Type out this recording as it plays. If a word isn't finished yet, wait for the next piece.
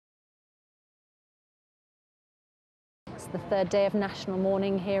the third day of national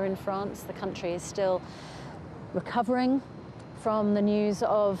mourning here in France. The country is still recovering from the news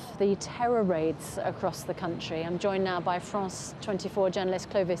of the terror raids across the country. I'm joined now by France 24 journalist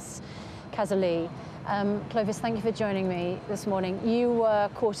Clovis Cazaly. Clovis, thank you for joining me this morning. You were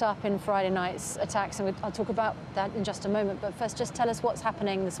caught up in Friday night's attacks, and I'll talk about that in just a moment. But first, just tell us what's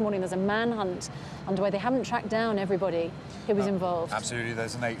happening this morning. There's a manhunt underway. They haven't tracked down everybody who was involved. Absolutely.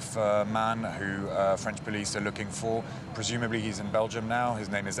 There's an eighth man who French police are looking for. Presumably he's in Belgium now. His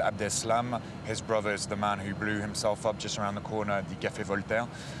name is Abdeslam. His brother is the man who blew himself up just around the corner at the Café Voltaire.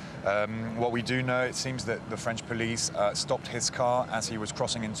 What we do know, it seems that the French police stopped his car as he was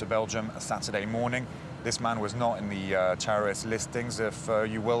crossing into Belgium Saturday morning. This man was not in the terrorist listings, if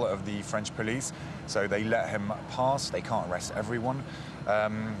you will, of the French police. So they let him pass. They can't arrest everyone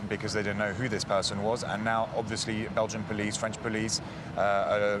because they didn't know who this person was. And now, obviously, Belgian police, French police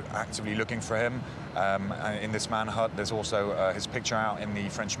are actively looking for him. In this manhunt, there's also his picture out in the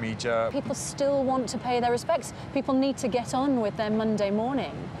French media. People still want to pay their respects. People need to get on with their Monday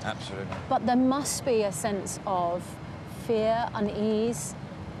morning. Absolutely. But there must be a sense of fear, unease.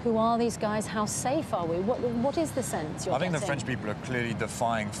 Who are these guys? How safe are we? What is the sense you're getting? I think the French people are clearly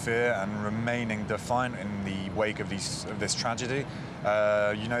defying fear and remaining defiant in the wake of this tragedy.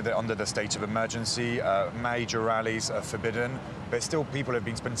 You know that under the state of emergency, major rallies are forbidden, but still people have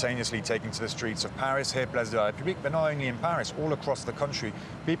been spontaneously taken to the streets of Paris, here, Place de la République, but not only in Paris, all across the country.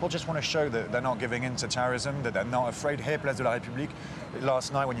 People just want to show that they're not giving in to terrorism, that they're not afraid. Here, Place de la République,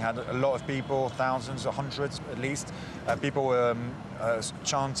 last night when you had a lot of people, thousands or hundreds at least, people were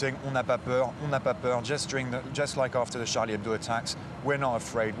chanting "On n'a pas peur, on n'a pas peur," just like after the Charlie Hebdo attacks. We're not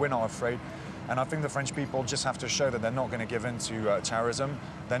afraid, we're not afraid. And I think the French people just have to show that they're not going to give in to terrorism.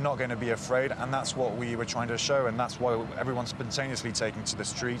 They're not going to be afraid, and that's what we were trying to show, and that's why everyone's spontaneously taken to the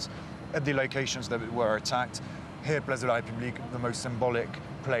streets at the locations that were attacked. Here, Place de la République, the most symbolic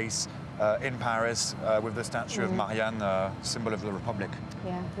place in Paris, with the statue of Marianne, symbol of the Republic.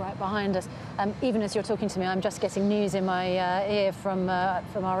 Yeah, right behind us. Even as you're talking to me, I'm just getting news in my ear from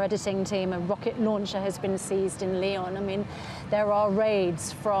our editing team. A rocket launcher has been seized in Lyon. I mean, there are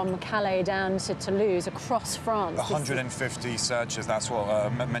raids from Calais down to Toulouse across France. 150 searches, that's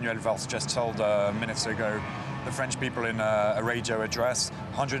what Manuel Valls just told minutes ago. The French people in a radio address.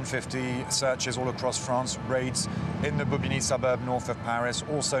 150 searches all across France, raids in the Bobigny suburb north of Paris,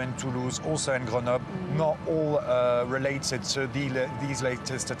 also in Toulouse, also in Grenoble. Not all related to these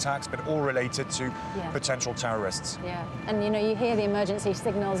latest attacks, but all related to potential terrorists. Yeah, and you know, you hear the emergency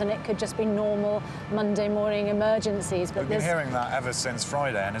signals and it could just be normal Monday morning emergencies. But we've been hearing that ever since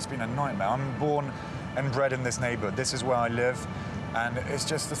Friday, and it's been a nightmare. I'm born and bred in this neighborhood. This is where I live. And it's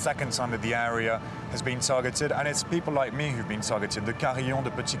just the second time that the area has been targeted, and it's people like me who've been targeted. The Carillon,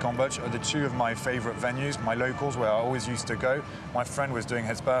 the Petit Cambodge are the two of my favorite venues, my locals, where I always used to go. My friend was doing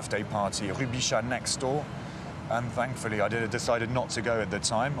his birthday party, Rue Bichat next door, and thankfully I decided not to go at the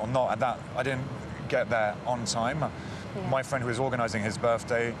time, or not at that, I didn't get there on time. Yeah. My friend who was organizing his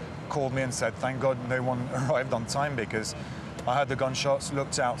birthday called me and said, thank God no one arrived on time, because I heard the gunshots,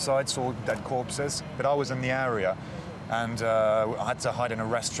 looked outside, saw dead corpses, but I was in the area. And I had to hide in a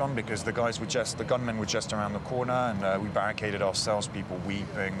restaurant because the gunmen were just around the corner, and we barricaded ourselves, people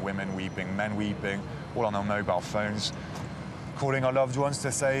weeping, women weeping, men weeping, all on our mobile phones, calling our loved ones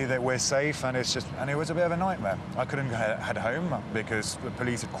to say that we're safe, and it was a bit of a nightmare. I couldn't head home because the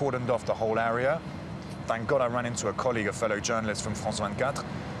police had cordoned off the whole area. Thank God I ran into a colleague, a fellow journalist from France 24.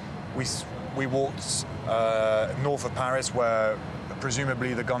 We walked north of Paris where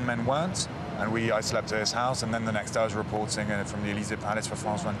presumably the gunmen weren't, and I slept at his house, and then the next day I was reporting from the Élysée Palace for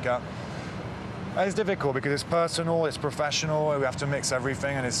France 24. It's difficult because it's personal, it's professional, we have to mix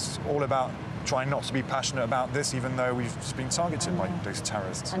everything, and it's all about trying not to be passionate about this, even though we've been targeted by those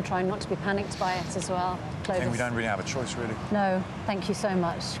terrorists. And trying not to be panicked by it as well. Clovis. I think we don't really have a choice, really. No, thank you so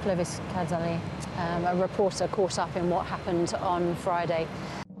much, Clovis Cazaly, a reporter caught up in what happened on Friday.